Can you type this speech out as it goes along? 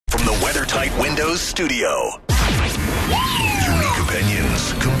WeatherTight Windows Studio. Unique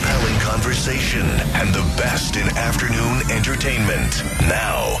opinions, compelling conversation, and the best in afternoon entertainment.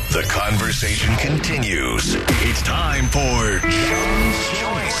 Now, the conversation continues. It's time for John's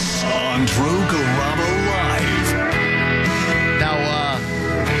Choice on Drew Garabo Live. Now,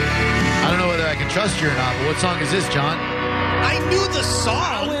 I don't know whether I can trust you or not, but what song is this, John? I knew the song.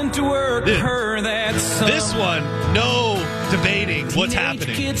 I went to work with her that summer. This one, no debating what's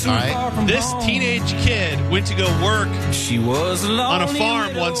happening. All right. This teenage kid went to go work She was on a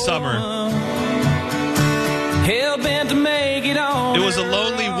farm one summer. Hell bent to make it on. It was a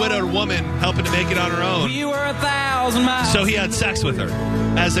lonely widowed woman helping to make it on her own. We were 1,000 miles. So he had sex with her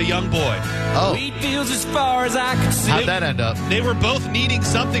as a young boy. Oh, Wheat fields as far as I could see. how'd that end up? They were both needing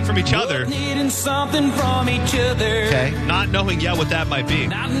something from each other, Needing something from each other. Okay. not knowing yet what that might be.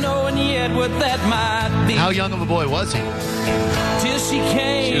 Not knowing yet what that might be. How young of a boy was he? Till she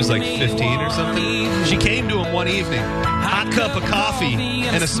came. She was like to me 15 or one something. evening. She came to him one evening, hot cup of coffee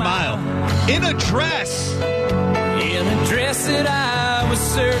and a smile, in a dress. In a dress that I was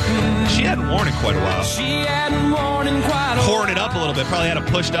certain She hadn't worn it quite a while. she hadn't worn in quite a Pouring it up a little bit, probably had it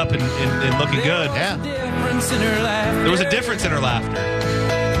pushed up and looking good. Yeah. difference in her laughter. There was a difference in her laughter.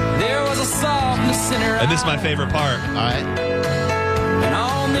 There was a softness in her And this is my eyes. favorite part. All right. And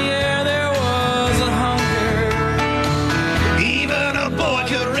on the air there was a hunger. Even a boy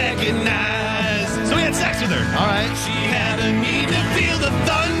could recognize. So he had sex with her. All right. She had a need to feel the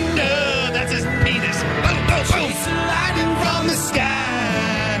thunder. That's his penis. Boom, boom, boom. Chasing lightning From the sky.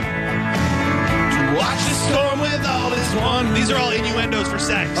 To watch the storm with all its wonder. These are all innuendos for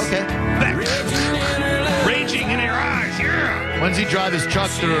sex. Okay. Raging in her eyes. Yeah. When's he drive his truck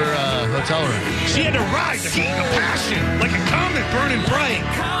through her hotel room? She had to ride the heat of passion like a comet burning bright.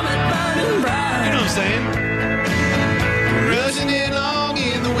 comet burning bright. You know what I'm saying? Rushing it along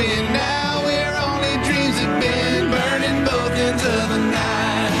in the wind now, where only dreams have been burning both ends of the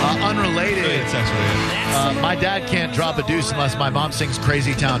night. Unrelated. My dad can't drop a deuce unless my mom sings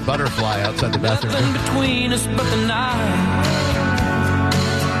Crazy Town Butterfly outside the bathroom. Nothing between us but the night.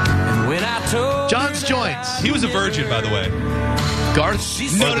 And when I told John's Joints. He was a virgin, by the way. Garth?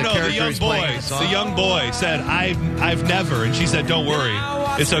 No, Or the character young he's boy. playing in the song? The young boy said, I've never. And she said, don't worry.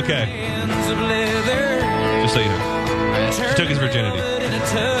 It's okay. hands of leather, Just so you know. She took his virginity. in a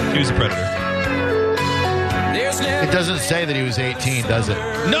tub. He was a predator. There's never It doesn't say that he was 18, does it?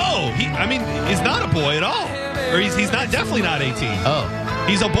 No, he's not a boy at all. Or he's not definitely not 18. Oh.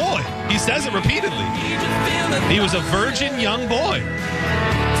 He's a boy. He says it repeatedly. He was a virgin young boy.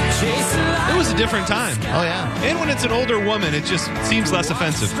 It was a different time. Oh, yeah. And when it's an older woman, it just seems less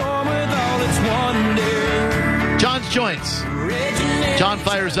offensive. storm with all its wonder. John's Joints. John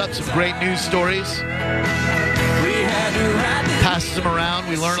fires up some great news stories, We had to ride the passes them around.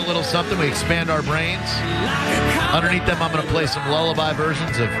 We learn a little something. We expand our brains. Underneath them, I'm going to play some lullaby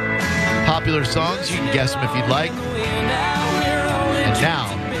versions of popular songs. You can guess them if you'd like. And now,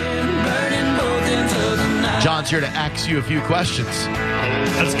 John's here to ask you a few questions.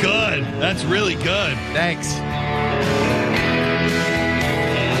 That's good. That's really good. Thanks.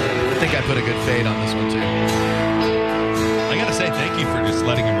 I think I put a good fade on this one, too. I got to say thank you for just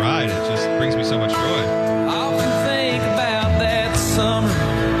letting him ride. It just brings me so much joy. I often think about that summer.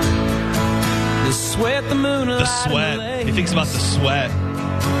 The sweat, the moonlight, The sweat. He thinks about the sweat.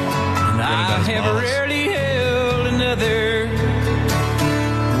 And I down his have balls. rarely held another.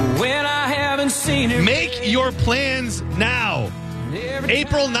 When I haven't seen her. Make your plans now.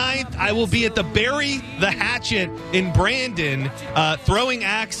 April 9th, I will be at the Bury the Hatchet in Brandon, throwing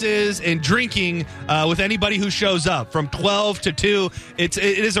axes and drinking with anybody who shows up from 12 to 2. It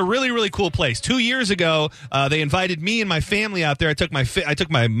is a really, really cool place. 2 years ago, they invited me and my family out there. I took my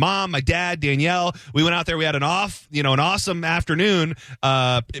mom, my dad, Danielle. We went out there. We had an awesome afternoon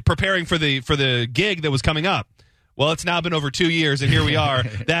preparing for the gig that was coming up. Well, it's now been over 2 years, and here we are.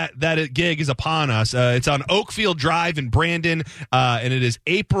 That gig is upon us. It's on Oakfield Drive in Brandon, and it is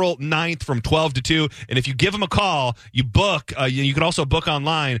April 9th from 12 to 2. And if you give them a call, you book. You can also book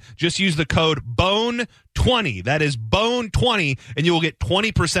online. Just use the code BONE20. That is BONE20, and you will get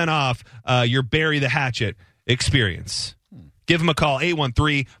 20% off your Bury the Hatchet experience. Give them a call,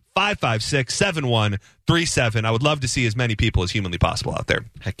 813-556-7137. I would love to see as many people as humanly possible out there.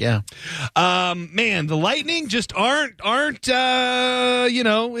 Heck yeah. Man, the Lightning just aren't it's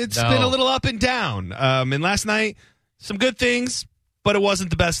been a little up and down. And last night, some good things, but it wasn't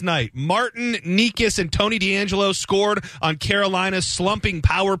the best night. Martin Nikas and Tony DeAngelo scored on Carolina's slumping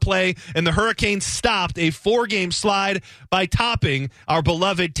power play, and the Hurricanes stopped a 4-game slide by topping our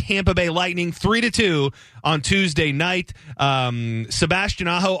beloved Tampa Bay Lightning 3-2 on Tuesday night. Sebastian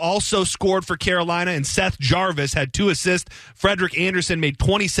Aho also scored for Carolina, and Seth Jarvis had 2 assists. Frederick Anderson made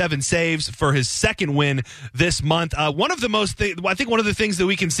 27 saves for his second win this month. One of the things that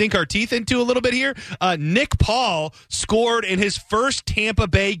we can sink our teeth into a little bit here, Nick Paul scored in his first Tampa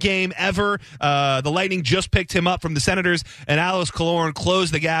Bay game ever. The Lightning just picked him up from the Senators, and Alex Killorn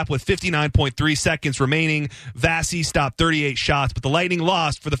closed the gap with 59.3 seconds remaining. Vasi stopped 38 shots, but the Lightning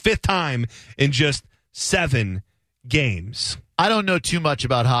lost for the 5th time in just 7 games. I don't know too much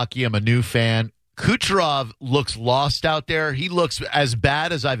about hockey. I'm a new fan. Kucherov looks lost out there. He looks as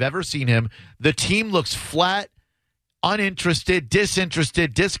bad as I've ever seen him. The team looks flat, uninterested,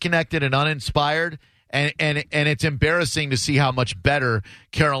 disinterested, disconnected, and uninspired. And it's embarrassing to see how much better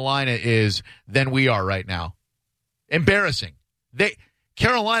Carolina is than we are right now. Embarrassing.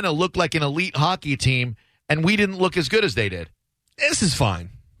 Carolina looked like an elite hockey team, and we didn't look as good as they did. This is fine.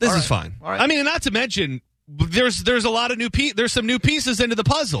 This is fine. All right. I mean, not to mention, there's a lot of there's some new pieces into the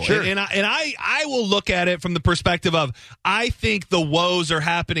puzzle. Sure. And I will look at it from the perspective of, I think the woes are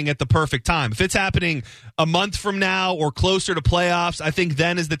happening at the perfect time. If it's happening a month from now or closer to playoffs, I think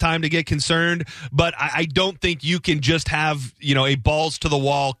then is the time to get concerned. But I don't think you can just have, a balls to the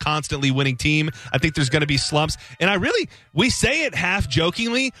wall, constantly winning team. I think there's going to be slumps. And we say it half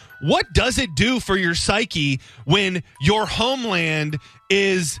jokingly. What does it do for your psyche when your homeland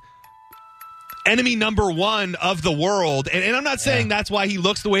is enemy number 1 of the world? And I'm not saying that's why he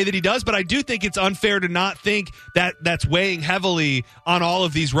looks the way that he does, but I do think it's unfair to not think that that's weighing heavily on all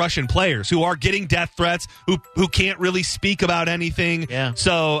of these Russian players who are getting death threats, who can't really speak about anything. Yeah.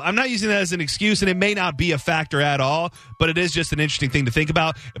 So I'm not using that as an excuse, and it may not be a factor at all, but it is just an interesting thing to think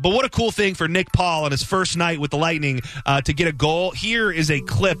about. But what a cool thing for Nick Paul on his first night with the Lightning to get a goal. Here is a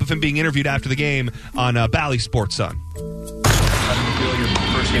clip of him being interviewed after the game on Bally Sports Sun. How did you feel your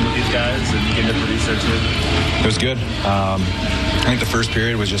first game with these guys and getting to produce there too? It was good. I think the first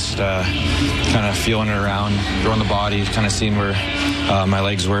period was just kind of feeling it around, throwing the body, kind of seeing where my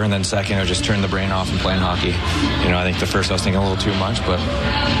legs were, and then second, I was just turning the brain off and playing hockey. I think the first I was thinking a little too much, but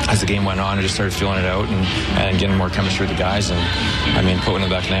as the game went on, I just started feeling it out and getting more chemistry with the guys, and putting it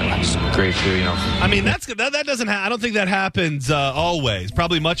back in the net was great too. That doesn't. I don't think that happens always.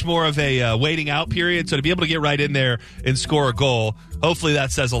 Probably much more of a waiting out period. So to be able to get right in there and score a goal, hopefully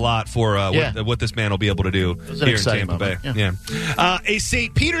that says a lot for what this man will be able to do here in Tampa Bay. Yeah. A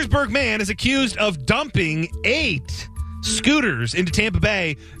St. Petersburg man is accused of dumping 8 scooters into Tampa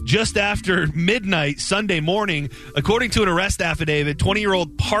Bay just after midnight Sunday morning. According to an arrest affidavit,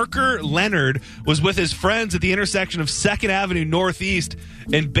 20-year-old Parker Leonard was with his friends at the intersection of 2nd Avenue Northeast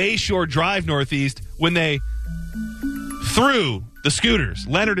and Bayshore Drive Northeast when they threw the scooters.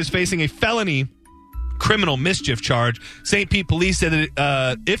 Leonard is facing a felony criminal mischief charge. St. Pete police said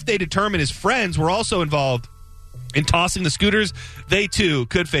that if they determine his friends were also involved in tossing the scooters, they too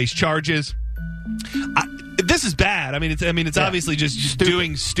could face charges. This is bad. It's obviously just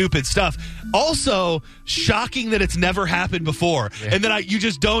doing stupid stuff. Also, shocking that it's never happened before, and that you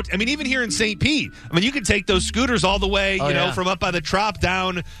just don't. Even here in St. Pete, you can take those scooters all the way, from up by the Trop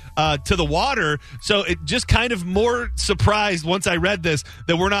down to the water. So it just kind of more surprised once I read this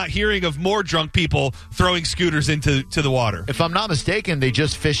that we're not hearing of more drunk people throwing scooters into the water. If I'm not mistaken, they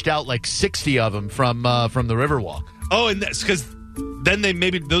just fished out like 60 of them from the Riverwalk. Oh, and that's because then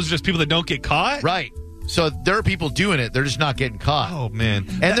those are just people that don't get caught, right? So there are people doing it. They're just not getting caught. Oh, man.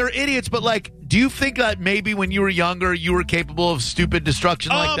 And they're idiots, but, do you think that maybe when you were younger, you were capable of stupid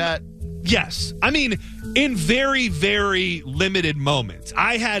destruction like that? Yes. In very, very limited moments.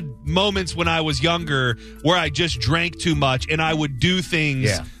 I had moments when I was younger where I just drank too much and I would do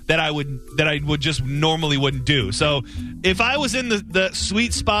things that I would just normally wouldn't do. So if I was in the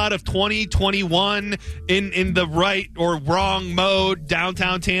sweet spot of 2021 in the right or wrong mode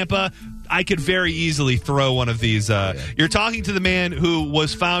downtown Tampa, I could very easily throw one of these. You're talking to the man who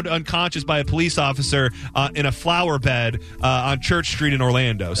was found unconscious by a police officer in a flower bed on Church Street in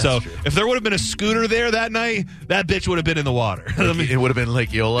Orlando. That's so true. If there would have been a scooter there that night, that bitch would have been in the water. It would have been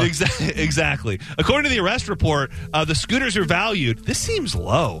Lake Eola. Exactly. According to the arrest report, the scooters are valued, this seems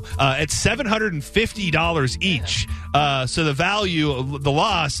low, at $750 each. So the value, the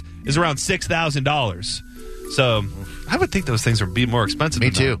loss, is around $6,000. So I would think those things would be more expensive. Me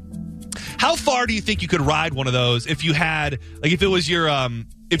too. How far do you think you could ride one of those if you had, if it was your,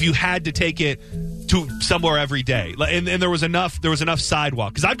 if you had to take it to somewhere every day, and there was enough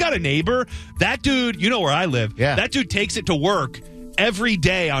sidewalk? Because I've got a neighbor, that dude, where I live, that dude takes it to work every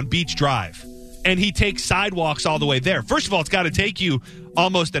day on Beach Drive. and he takes sidewalks all the way there. First of all, it's got to take you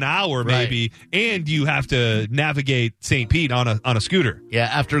almost an hour maybe, and you have to navigate St. Pete on a scooter. Yeah,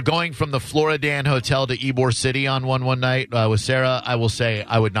 after going from the Floridan Hotel to Ybor City on one night with Sarah, I will say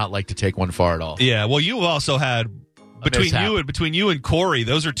I would not like to take one far at all. Yeah, well, you also had between you and Corey,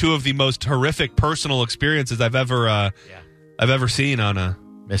 those are two of the most horrific personal experiences I've ever seen on a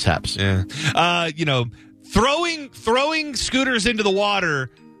mishaps. Yeah, throwing scooters into the water,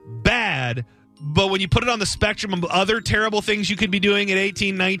 bad. But when you put it on the spectrum of other terrible things you could be doing at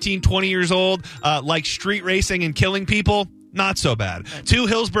 18, 19, 20 years old, like street racing and killing people, not so bad. 2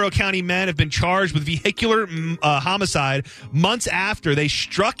 Hillsborough County men have been charged with vehicular homicide months after they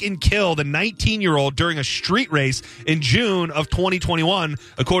struck and killed a 19-year-old during a street race in June of 2021,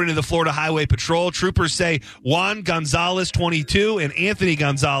 according to the Florida Highway Patrol. Troopers say Juan Gonzalez, 22, and Anthony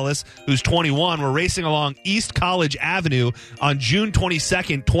Gonzalez, who's 21, were racing along East College Avenue on June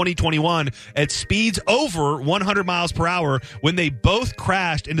 22nd, 2021 at speeds over 100 miles per hour when they both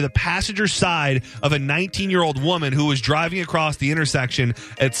crashed into the passenger side of a 19-year-old woman who was driving across the intersection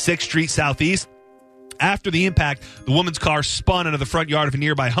at 6th Street Southeast. After the impact, the woman's car spun into the front yard of a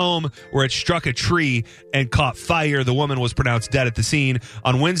nearby home where it struck a tree and caught fire. The woman was pronounced dead at the scene.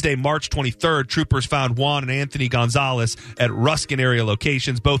 On Wednesday, March 23rd, troopers found Juan and Anthony Gonzalez at Ruskin area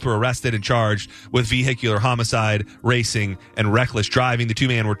locations. Both were arrested and charged with vehicular homicide, racing, and reckless driving. The 2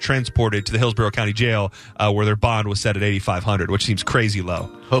 men were transported to the Hillsborough County Jail where their bond was set at $8,500, which seems crazy low.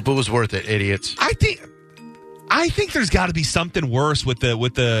 Hope it was worth it, idiots. I think there's got to be something worse with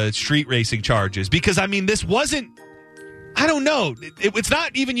the street racing charges, because I mean, this wasn't, I don't know, it's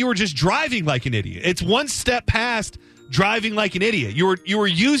not even you were just driving like an idiot. It's one step past driving like an idiot. You were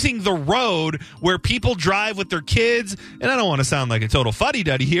using the road where people drive with their kids, and I don't want to sound like a total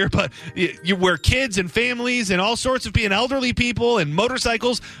fuddy-duddy here, but where kids and families and all sorts of people, elderly people and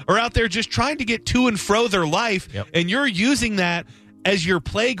motorcycles are out there just trying to get to and fro their life, and you're using that as your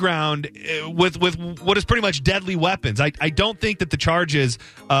playground with what is pretty much deadly weapons. I don't think that the charges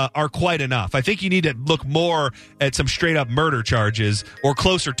are quite enough. I think you need to look more at some straight up murder charges or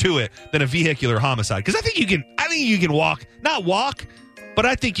closer to it than a vehicular homicide. Because I think you can not walk, but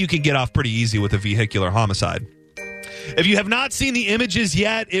I think you can get off pretty easy with a vehicular homicide. If you have not seen the images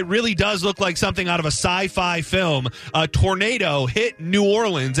yet, it really does look like something out of a sci-fi film. A tornado hit New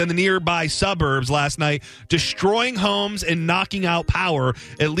Orleans and the nearby suburbs last night, destroying homes and knocking out power.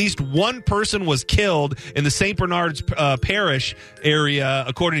 At least one person was killed in the St. Bernard's Parish area,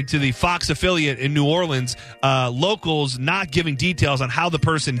 according to the Fox affiliate in New Orleans. Locals not giving details on how the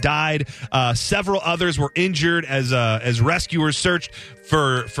person died. Several others were injured as rescuers searched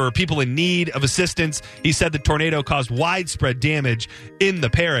for people in need of assistance. He said the tornado caused widespread damage in the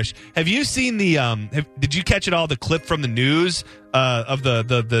parish. Have you seen did you catch it all, the clip from the news of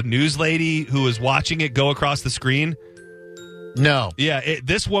the news lady who was watching it go across the screen? No. Yeah,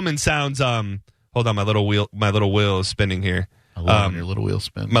 this woman sounds hold on, my little wheel is spinning here. I love your little wheel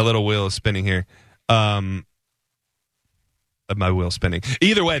spin. My little wheel is spinning here. My wheel spinning.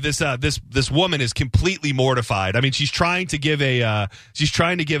 Either way, this woman is completely mortified. I mean, she's trying to give a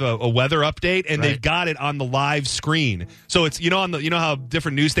weather update, and they've got it on the live screen. So it's you know how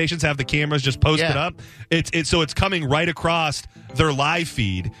different news stations have the cameras just posted up. It's coming right across their live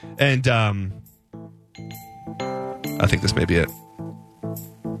feed, and I think this may be it.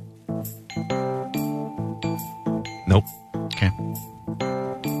 Nope. Okay.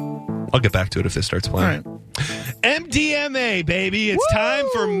 I'll get back to it if this starts playing. All right. MDMA, baby. It's time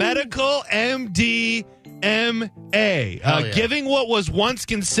for medical MDMA. Giving what was once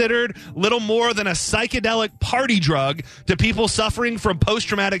considered little more than a psychedelic party drug to people suffering from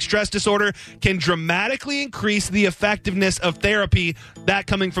post-traumatic stress disorder can dramatically increase the effectiveness of therapy. That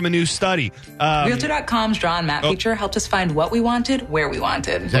coming from a new study. Realtor.com's draw and map feature helped us find what we wanted, where we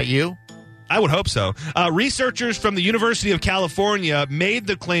wanted. Is that you? I would hope so. Researchers from the University of California made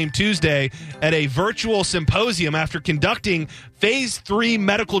the claim Tuesday at a virtual symposium after conducting phase 3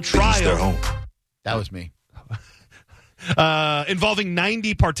 medical trial. That was me. Involving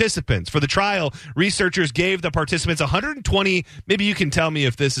 90 participants. For the trial, researchers gave the participants 120, maybe you can tell me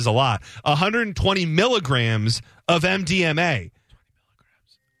if this is a lot, 120 milligrams of MDMA.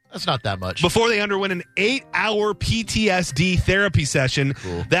 That's not that much. Before they underwent an 8-hour PTSD therapy session.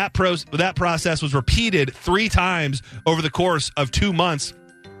 Cool. That process was repeated 3 times over the course of 2 months.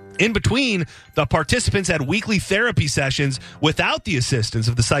 In between, the participants had weekly therapy sessions without the assistance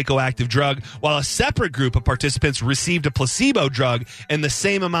of the psychoactive drug, while a separate group of participants received a placebo drug and the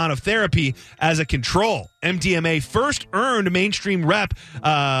same amount of therapy as a control. MDMA first earned mainstream rep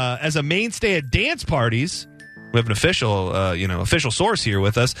as a mainstay at dance parties We have an official source here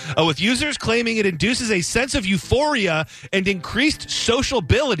with us. With users claiming it induces a sense of euphoria and increased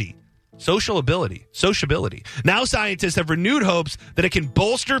sociability. Now scientists have renewed hopes that it can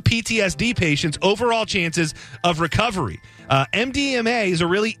bolster PTSD patients' overall chances of recovery. MDMA is a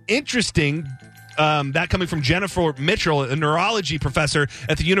really interesting... that coming from Jennifer Mitchell, a neurology professor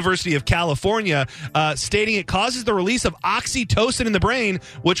at the University of California, stating it causes the release of oxytocin in the brain,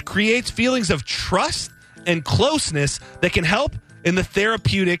 which creates feelings of trust and closeness that can help in the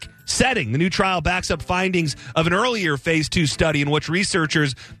therapeutic setting. The new trial backs up findings of an earlier phase 2 study in which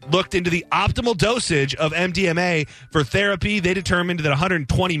researchers looked into the optimal dosage of MDMA for therapy. They determined that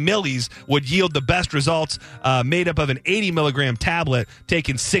 120 millis would yield the best results, made up of an 80 milligram tablet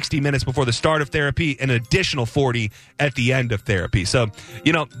taken 60 minutes before the start of therapy and an additional 40 at the end of therapy. So,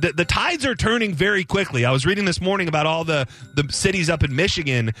 the tides are turning very quickly. I was reading this morning about all the cities up in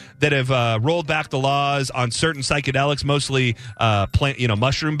Michigan that have rolled back the laws on certain psychedelics, mostly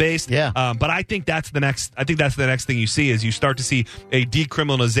mushroom based. Yeah. But I think that's the next. I think that's the next thing you see is you start to see a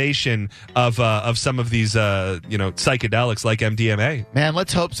decriminalization of some of these psychedelics like MDMA. Man,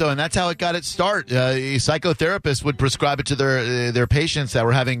 let's hope so. And that's how it got its start. A psychotherapist would prescribe it to their patients that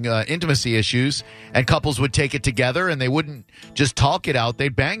were having intimacy issues, and couples would take it together, and they wouldn't just talk it out;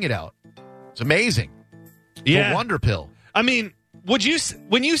 they'd bang it out. It's amazing. Yeah, a wonder pill. I mean,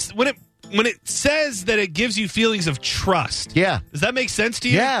 when it says that it gives you feelings of trust, yeah, does that make sense to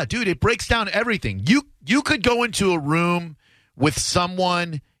you? Yeah, dude, it breaks down everything. You could go into a room with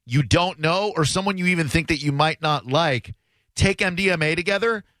someone you don't know or someone you even think that you might not like. Take MDMA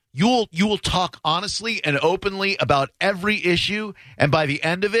together. You will talk honestly and openly about every issue, and by the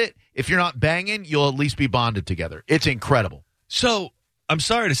end of it, if you're not banging, you'll at least be bonded together. It's incredible. So, I'm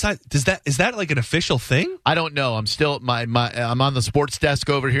sorry to say, is that like an official thing? I don't know. I'm still I'm on the sports desk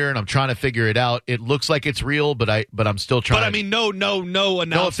over here, and I'm trying to figure it out. It looks like it's real, but I'm still trying. But I mean, no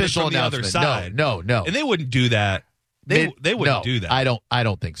announcement official from the other side. No. And they wouldn't do that. They wouldn't do that. I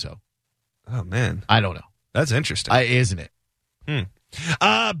don't think so. Oh man, I don't know. That's interesting, isn't it?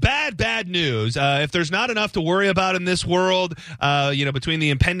 Bad news. If there's not enough to worry about in this world, between the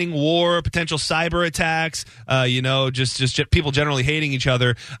impending war, potential cyber attacks, just people generally hating each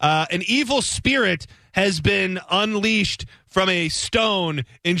other, an evil spirit has been unleashed from a stone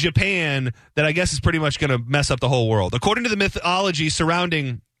in Japan that I guess is pretty much going to mess up the whole world. According to the mythology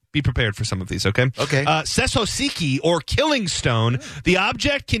surrounding... Be prepared for some of these, okay? Okay. Sessosiki, or Killing Stone, the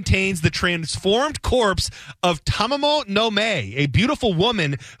object contains the transformed corpse of Tamamo no Mei, a beautiful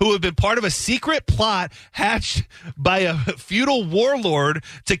woman who had been part of a secret plot hatched by a feudal warlord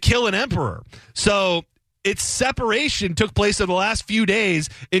to kill an emperor. So... its separation took place over the last few days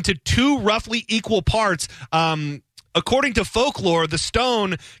into two roughly equal parts. According to folklore, the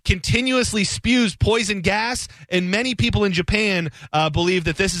stone continuously spews poison gas, and many people in Japan believe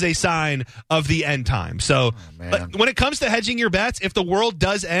that this is a sign of the end time. So when it comes to hedging your bets, if the world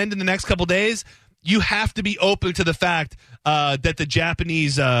does end in the next couple days, you have to be open to the fact that the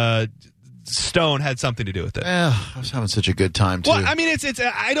Japanese stone had something to do with it. I was having such a good time, too. Well, I mean,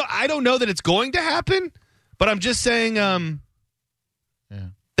 I don't know that it's going to happen, but I'm just saying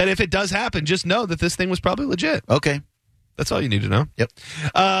that if it does happen, just know that this thing was probably legit. Okay. That's all you need to know. Yep.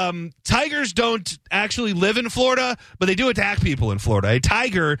 Tigers don't actually live in Florida, but they do attack people in Florida. A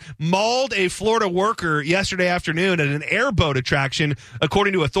tiger mauled a Florida worker yesterday afternoon at an airboat attraction,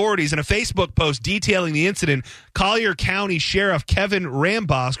 according to authorities. In a Facebook post detailing the incident, Collier County Sheriff Kevin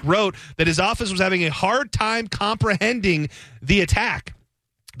Rambosk wrote that his office was having a hard time comprehending the attack.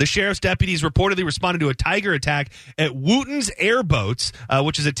 The sheriff's deputies reportedly responded to a tiger attack at Wooten's Airboats,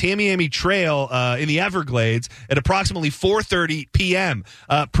 which is a Tamiami trail in the Everglades, at approximately 4:30 p.m.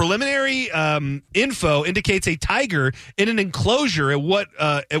 Preliminary info indicates a tiger in an enclosure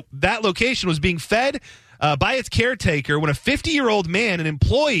at that location was being fed by its caretaker when a 50-year-old man, an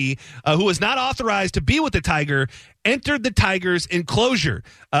employee who was not authorized to be with the tiger, entered the tiger's enclosure.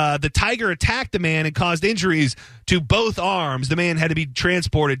 The tiger attacked the man and caused injuries to both arms. The man had to be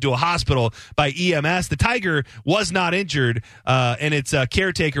transported to a hospital by EMS. The tiger was not injured, and its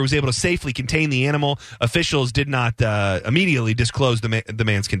caretaker was able to safely contain the animal. Officials did not immediately disclose the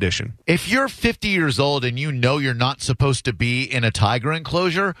man's condition. If you're 50 years old and you know you're not supposed to be in a tiger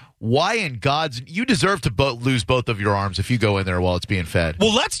enclosure, why in God's... You deserve to lose both of your arms if you go in there while it's being fed.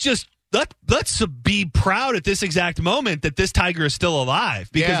 Well, let's be proud at this exact moment that this tiger is still alive,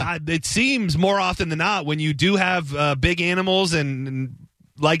 because it seems more often than not when you do have big animals and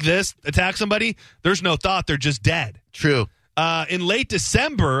like this attack somebody, there's no thought, they're just dead. True. In late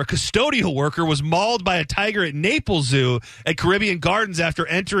December, a custodial worker was mauled by a tiger at Naples Zoo at Caribbean Gardens after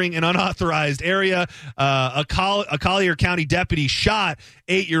entering an unauthorized area. A Collier County deputy shot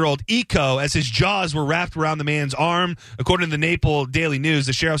 8-year-old Eco as his jaws were wrapped around the man's arm. According to the Naples Daily News,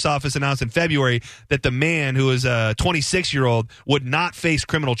 the sheriff's office announced in February that the man, who is a 26-year-old, would not face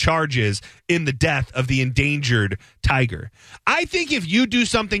criminal charges in the death of the endangered tiger. I think if you do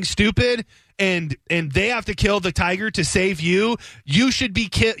something stupid and they have to kill the tiger to save you, you should be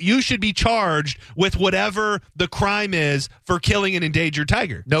charged with whatever the crime is for killing an endangered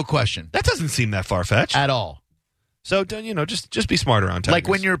tiger. No question. That doesn't seem that far-fetched At all. So, just be smart around tigers. Like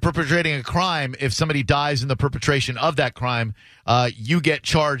when you're perpetrating a crime, if somebody dies in the perpetration of that crime, you get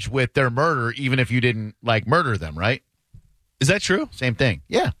charged with their murder, even if you didn't murder them, right? Is that true? Same thing.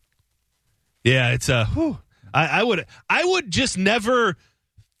 Yeah. Yeah, it's I would just never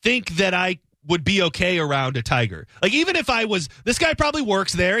think that I would be okay around a tiger. Like, even if I was, this guy probably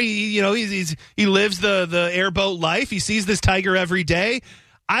works there. He lives the airboat life. He sees this tiger every day.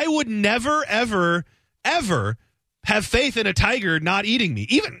 I would never, ever, ever have faith in a tiger not eating me.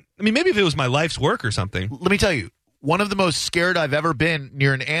 Maybe if it was my life's work or something. Let me tell you, one of the most scared I've ever been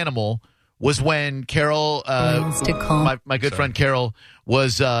near an animal was when Carol, my good friend Carol,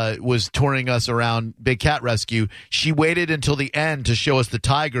 was touring us around Big Cat Rescue. She waited until the end to show us the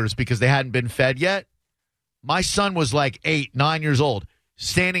tigers because they hadn't been fed yet. My son was like 8, 9 years old,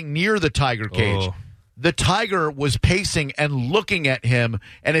 standing near the tiger cage. Oh. The tiger was pacing and looking at him,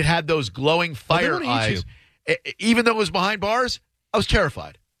 and it had those glowing fire eyes. Even though it was behind bars, I was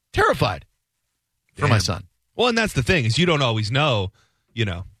terrified. Terrified for my son. Well, and that's the thing, is you don't always know,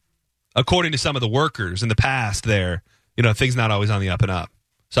 according to some of the workers in the past there, things not always on the up and up.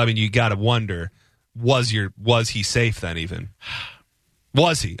 So, you got to wonder, was he safe then even?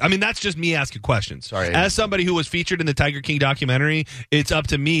 Was he? That's just me asking questions. Sorry. As somebody who was featured in the Tiger King documentary, it's up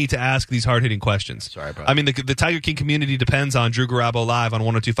to me to ask these hard-hitting questions. Sorry, bro. The Tiger King community depends on Drew Garabo Live on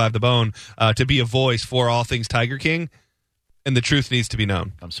 102.5 The Bone to be a voice for all things Tiger King, and the truth needs to be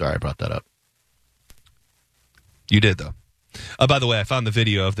known. I'm sorry I brought that up. You did, though. By the way, I found the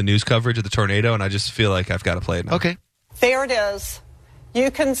video of the news coverage of the tornado, and I just feel like I've got to play it now. Okay. There it is.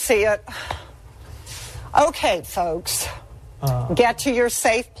 You can see it. Okay, folks. Get to your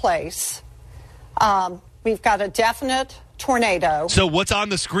safe place. We've got a definite tornado. So what's on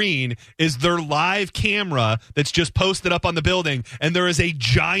the screen is their live camera that's just posted up on the building, and there is a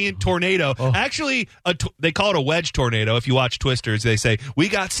giant tornado. Oh. Actually, they call it a wedge tornado. If you watch Twisters, they say, we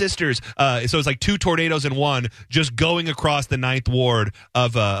got sisters. So it's like 2 tornadoes in one just going across the 9th Ward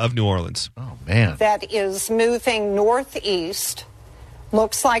of New Orleans. Oh, man. That is moving northeast.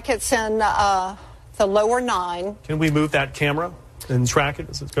 Looks like it's in the lower 9. Can we move that camera and track it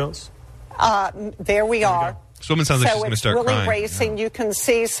as it goes? There we are. This woman sounds like she's going to start So it's really crying. racing. Yeah. You can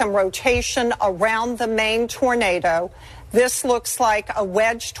see some rotation around the main tornado. This looks like a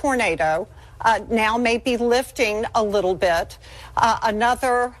wedge tornado. Now maybe lifting a little bit.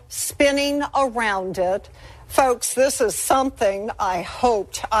 Another spinning around it. Folks, this is something I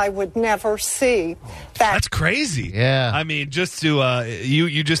hoped I would never see. That's crazy. Yeah. Just to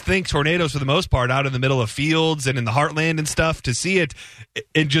you just think tornadoes for the most part out in the middle of fields and in the heartland and stuff. To see it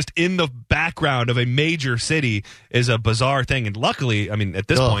and just in the background of a major city is a bizarre thing. And luckily, at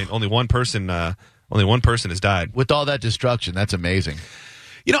this point, only one person has died. With all that destruction, that's amazing.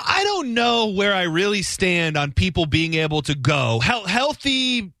 I don't know where I really stand on people being able to go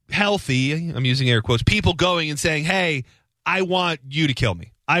healthy, I'm using air quotes, people going and saying, hey, I want you to kill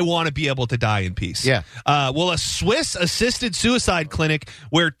me. I want to be able to die in peace. Yeah. Well, a Swiss-assisted suicide clinic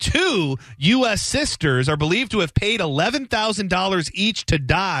where 2 U.S. sisters are believed to have paid $11,000 each to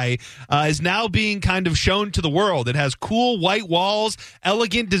die is now being kind of shown to the world. It has cool white walls,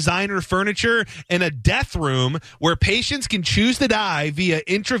 elegant designer furniture, and a death room where patients can choose to die via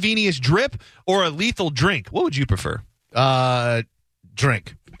intravenous drip or a lethal drink. What would you prefer?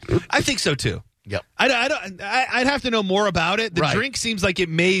 Drink. I think so, too. Yep. I'd have to know more about it. The drink seems like it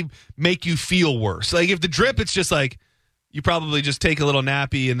may make you feel worse. Like if the drip, it's just like you probably just take a little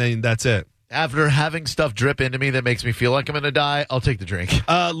nappy and then that's it. After having stuff drip into me that makes me feel like I'm going to die, I'll take the drink.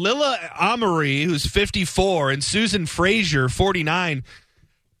 Lila Amory, who's 54, and Susan Frazier, 49,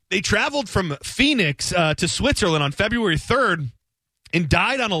 they traveled from Phoenix to Switzerland on February 3rd. And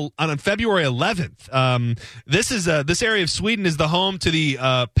died on February 11th. This area of Sweden is the home to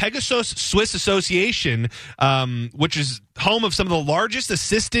the Pegasus Swiss Association, which is home of some of the largest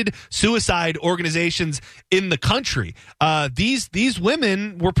assisted suicide organizations in the country. These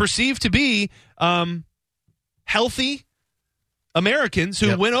women were perceived to be healthy Americans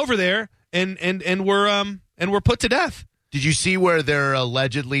who went over there and were put to death. Did you see where they're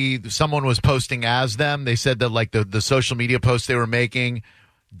allegedly someone was posting as them? They said that like the social media posts they were making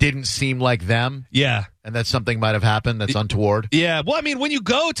didn't seem like them. Yeah. And that something might have happened that's untoward. Yeah. Well, I mean, when you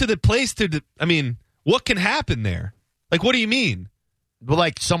go to the place what can happen there? Like, what do you mean? Well,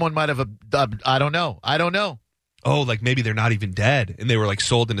 like someone might have, I don't know. Oh, like maybe they're not even dead and they were like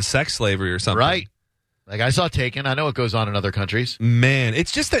sold into sex slavery or something. Right. Like I saw Taken. I know it goes on in other countries. Man,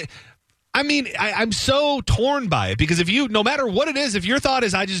 it's just that, I mean, I'm so torn by it because no matter what it is, if your thought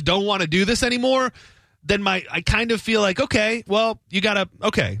is I just don't want to do this anymore, then I kind of feel like, okay, well,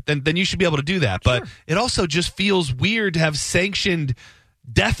 then you should be able to do that. But it also just feels weird to have sanctioned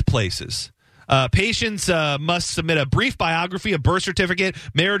death places. Patients must submit a brief biography, a birth certificate,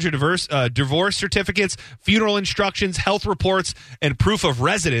 marriage or divorce certificates, funeral instructions, health reports, and proof of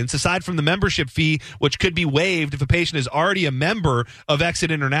residence, aside from the membership fee, which could be waived if a patient is already a member of Exit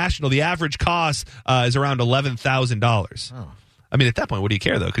International. The average cost is around $11,000. Oh. I mean, at that point, what do you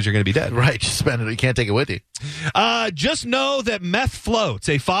care, though? Because you're going to be dead. Right. Just spend it. You can't take it with you. Just know that meth floats.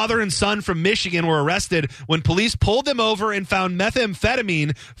 A father and son from Michigan were arrested when police pulled them over and found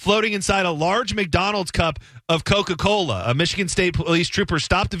methamphetamine floating inside a large McDonald's cup of Coca-Cola. A Michigan State Police trooper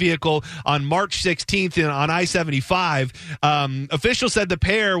stopped the vehicle on March 16th on I-75. Officials said the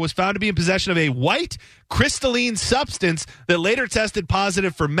pair was found to be in possession of a white crystalline substance that later tested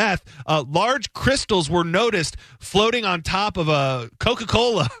positive for meth. Large crystals were noticed floating on top of a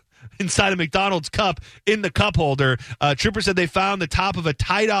Coca-Cola inside a McDonald's cup in the cup holder. Trooper said they found the top of a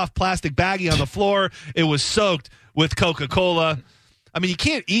tied-off plastic baggie on the floor. It was soaked with Coca-Cola. I mean, you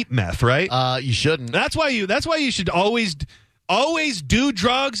can't eat meth, right? You shouldn't. That's why you should always do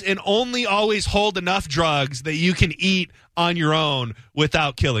drugs and only always hold enough drugs that you can eat on your own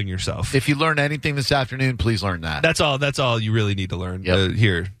without killing yourself. If you learn anything this afternoon, please learn that. That's all you really need to learn. Yep.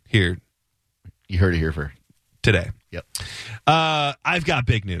 Here. You heard it here first. Today. Yep. I've got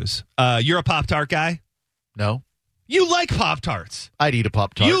big news. You're a Pop-Tart guy? No. You like Pop-Tarts. I'd eat a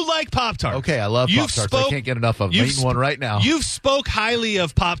Pop-Tart. You like Pop-Tarts. Okay, I love Pop-Tarts. I can't get enough of them. I'm eating one right now. You've spoke highly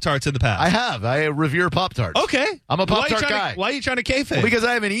of Pop-Tarts in the past. I have. I revere Pop-Tarts. Okay. I'm a Pop-Tart guy. Why are you trying to kayfabe? Well, because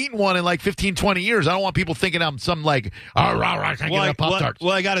I haven't eaten one in like 15, 20 years. I don't want people thinking I'm some like, I can't get Pop-Tarts.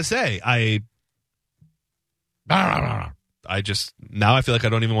 Well, I got to say, now I feel like I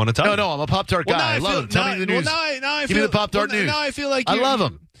don't even want to tell you. No, I'm a Pop-Tart guy. I love them. Tell me the news. Give me the Pop-Tart news. Now I feel like I love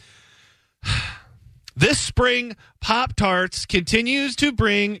them. This spring, Pop-Tarts continues to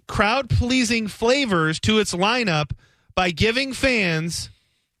bring crowd-pleasing flavors to its lineup by giving fans.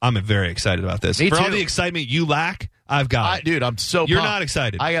 I'm very excited about this. Me For too. all the excitement you lack, I've got it. Dude, I'm so You're pumped. not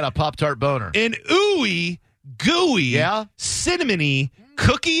excited. I got a Pop-Tart boner. An ooey, gooey, cinnamony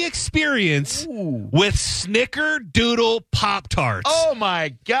cookie experience with Snickerdoodle Pop-Tarts. Oh,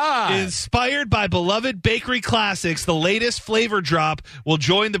 my God. Inspired by beloved bakery classics, the latest flavor drop will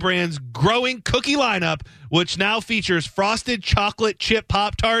join the brand's growing cookie lineup, which now features frosted chocolate chip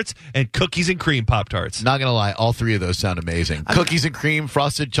Pop-Tarts and cookies and cream Pop-Tarts. Not going to lie, all three of those sound amazing. Cookies and cream,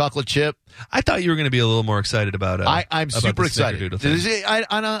 frosted chocolate chip. I thought you were going to be a little more excited about it. I'm super excited.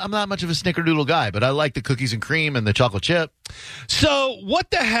 I'm not much of a Snickerdoodle guy, but I like the cookies and cream and the chocolate chip. So what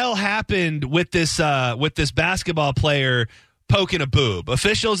the hell happened with this basketball player poking a boob?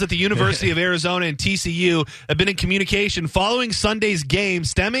 Officials at the University of Arizona and TCU have been in communication following Sunday's game,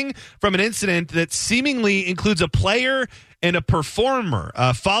 stemming from an incident that seemingly includes a player and a performer.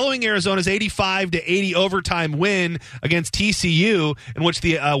 Following Arizona's 85-80 overtime win against TCU, in which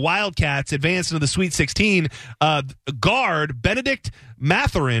the Wildcats advanced into the Sweet 16, guard Benedict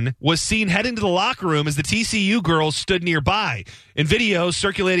Mathurin was seen heading to the locker room as the TCU girls stood nearby. In videos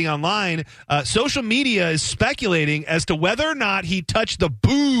circulating online, social media is speculating as to whether or not he touched the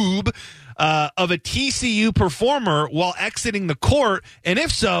boob of a TCU performer while exiting the court, and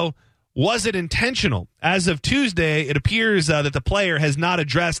if so, was it intentional? As of Tuesday, it appears that the player has not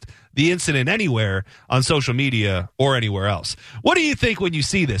addressed the incident anywhere on social media or anywhere else. What do you think when you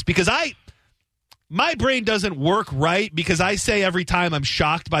see this? Because my brain doesn't work right because I say every time I'm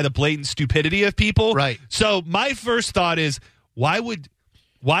shocked by the blatant stupidity of people. Right. So my first thought is, why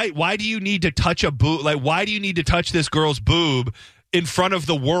do you need to touch a boob? Like, why do you need to touch this girl's boob in front of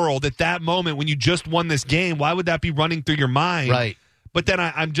the world at that moment when you just won this game? Why would that be running through your mind? Right. But then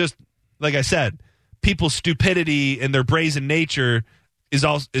I'm just, like I said, people's stupidity and their brazen nature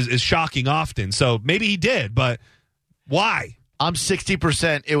is shocking often. So maybe he did, but why? I'm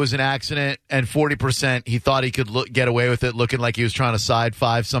 60% it was an accident, and 40% he thought he could get away with it, looking like he was trying to side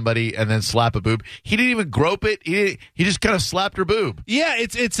five somebody and then slap a boob. He didn't even grope it. He just kind of slapped her boob. Yeah,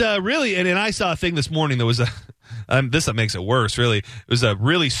 it's really, and I saw a thing this morning that was This makes it worse, really. It was a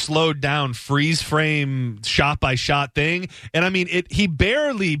really slowed down freeze frame shot by shot thing. And I mean, he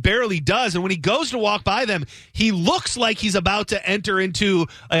barely does. And when he goes to walk by them, he looks like he's about to enter into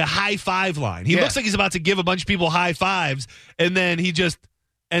a high five line. He looks like he's about to give a bunch of people high fives. And then he just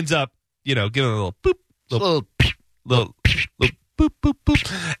ends up, giving a little boop, little boop, boop,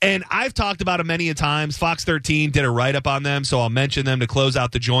 boop. And I've talked about them many a times. Fox 13 did a write-up on them, so I'll mention them to close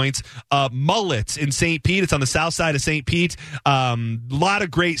out the joints. Mullets in St. Pete. It's on the south side of St. Pete. A lot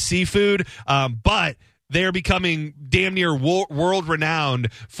of great seafood, but they're becoming damn near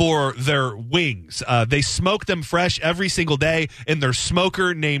world-renowned for their wings. They smoke them fresh every single day in their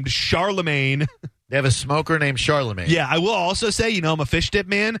smoker named Charlemagne. They have a smoker named Charlemagne. Yeah, I will also say, I'm a fish dip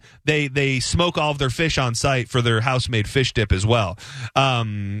man. They smoke all of their fish on site for their house-made fish dip as well.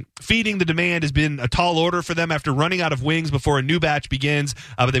 Feeding the demand has been a tall order for them after running out of wings before a new batch begins.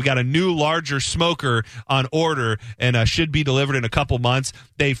 But they've got a new, larger smoker on order and should be delivered in a couple months.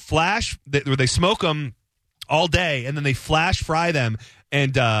 They smoke them all day, and then they flash fry them,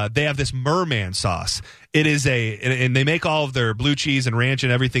 and they have this merman sauce. It is and they make all of their blue cheese and ranch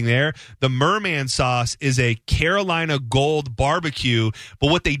and everything there. The merman sauce is a Carolina Gold barbecue,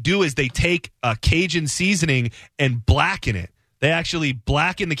 but what they do is they take a Cajun seasoning and blacken it. They actually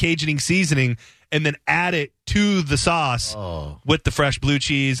blacken the Cajun seasoning and then add it to the sauce with the fresh blue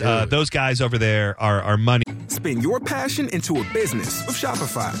cheese. Those guys over there are money. Spin your passion into a business with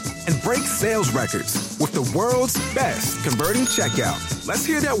Shopify and break sales records with the world's best converting checkout. Let's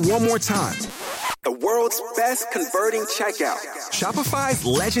hear that one more time. The world's best converting checkout. Shopify's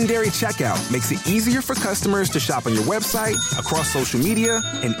legendary checkout makes it easier for customers to shop on your website, across social media,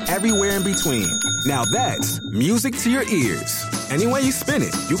 and everywhere in between. Now that's music to your ears. Any way you spin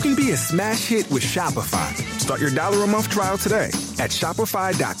it, you can be a smash hit with Shopify. Start your $1 a month trial today at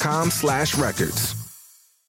shopify.com/records.